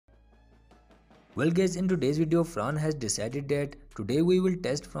Well guys, in today's video Fran has decided that today we will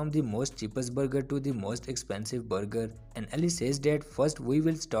test from the most cheapest burger to the most expensive burger, and Ali says that first we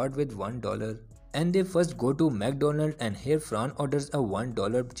will start with $1. And they first go to McDonald's, and here Fran orders a $1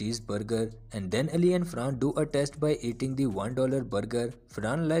 cheeseburger, and then Ali and Fran do a test by eating the $1 burger.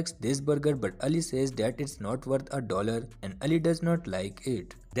 Fran likes this burger but Ali says that it's not worth a dollar and Ali does not like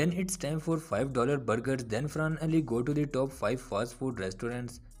it. Then it's time for $5 burgers. Then Fran and Ali go to the top 5 fast food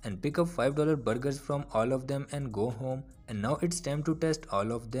restaurants and pick up $5 burgers from all of them and go home, and now it's time to test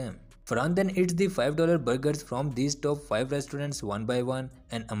all of them. Fran then eats the $5 burgers from these top 5 restaurants one by one,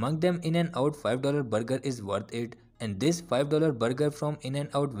 and among them In-N-Out $5 burger is worth it, and this $5 burger from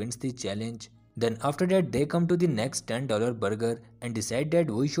In-N-Out wins the challenge. Then after that they come to the next $10 burger and decide that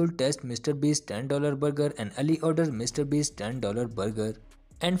we should test Mr. Beast's $10 burger, and Ali orders Mr. Beast's $10 burger.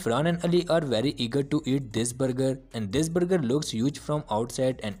 And Fran and Ali are very eager to eat this burger, and this burger looks huge from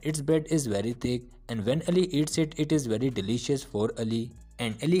outside and its bread is very thick, and when Ali eats it, it is very delicious for Ali.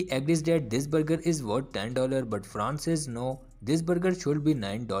 And Ali agrees that this burger is worth $10 but Fran says no, this burger should be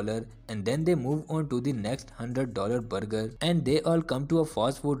 $9, and then they move on to the next $100 burger, and they all come to a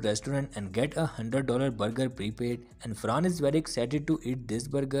fast food restaurant and get a $100 burger prepaid, and Fran is very excited to eat this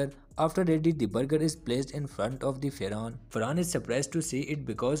burger. After ready, the burger is placed in front of the Fran. Fran is surprised to see it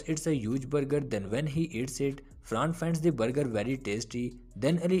because it's a huge burger. Then when he eats it, Fran finds the burger very tasty.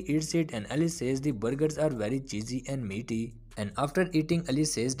 Then Ali eats it and Ali says the burgers are very cheesy and meaty. And after eating, Ali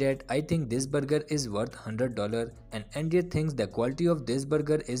says that I think this burger is worth $100, and Andrea thinks the quality of this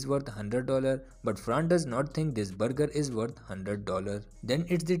burger is worth $100, but Fran does not think this burger is worth $100. Then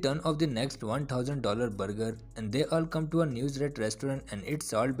it's the turn of the next $1000 burger, and they all come to a Newsret restaurant, and it's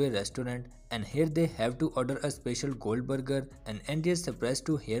Salt Bay restaurant, and here they have to order a special gold burger, and Andrea is surprised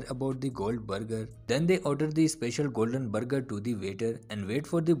to hear about the gold burger. Then they order the special golden burger to the waiter and wait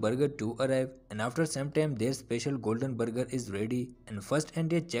for the burger to arrive, and after some time their special golden burger is ready, and first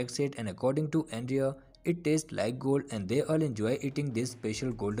Andrea checks it, and according to Andrea it tastes like gold, and they all enjoy eating this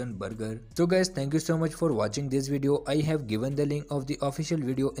special golden burger. So guys, thank you so much for watching this video. I have given the link of the official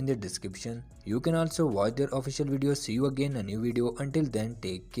video in the description. You can also watch their official video. See you again in a new video. Until then,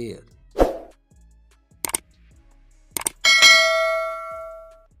 take care.